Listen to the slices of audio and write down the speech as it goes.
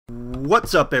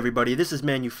What's up, everybody? This is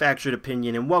Manufactured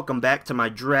Opinion, and welcome back to my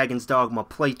Dragon's Dogma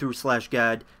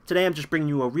playthrough/guide. Today I'm just bringing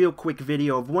you a real quick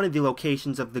video of one of the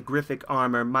locations of the Gryphic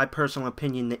armor. My personal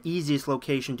opinion, the easiest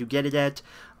location to get it at,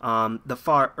 the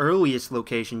far earliest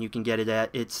location you can get it at.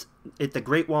 It's at the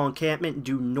Great Wall encampment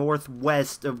due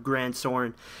northwest of Grand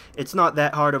Soren. It's not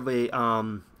that hard of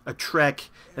a trek.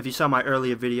 If you saw my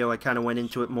earlier video, I kind of went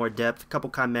into it more depth. A couple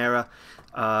chimera,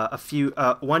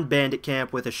 one bandit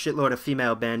camp with a shitload of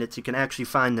female bandits. You can actually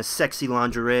find the sexy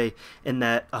lingerie in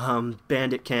that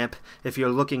bandit camp if you're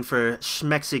looking for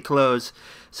schmexy clothes.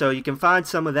 So you can find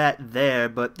some of that there,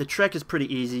 but the trek is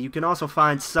pretty easy. You can also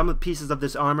find some of the pieces of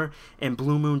this armor in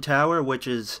Blue Moon Tower, which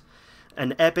is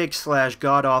an epic /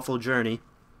 god-awful journey.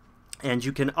 And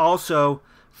you can also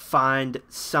find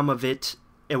some of it,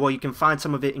 well, you can find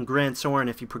some of it in Grand Soren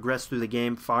if you progress through the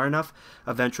game far enough.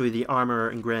 Eventually the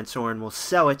armorer in Grand Soren will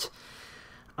sell it.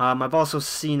 I've also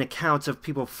seen accounts of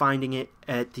people finding it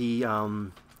at the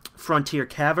Frontier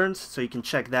Caverns, so you can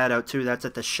check that out too. That's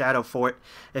at the Shadow Fort.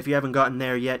 If you haven't gotten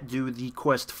there yet, do the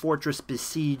quest Fortress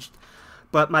Besieged.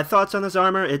 But my thoughts on this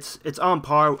armor, it's on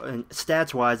par, and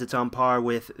stats-wise, it's on par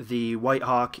with the White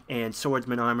Hawk and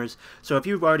Swordsman armors. So if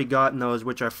you've already gotten those,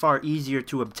 which are far easier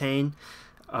to obtain,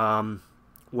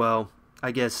 well,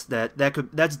 I guess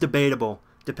that's debatable,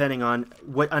 depending on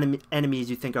what enemies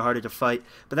you think are harder to fight.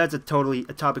 But that's a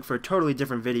topic for a totally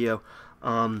different video.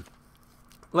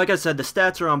 Like I said, the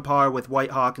stats are on par with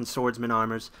White Hawk and Swordsman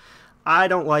armors. I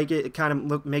don't like it. It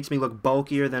kind of makes me look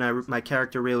bulkier than my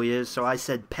character really is, so I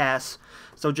said pass.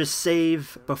 So just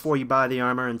save before you buy the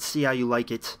armor and see how you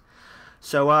like it.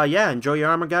 So yeah, enjoy your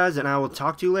armor, guys, and I will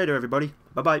talk to you later, everybody.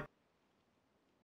 Bye-bye.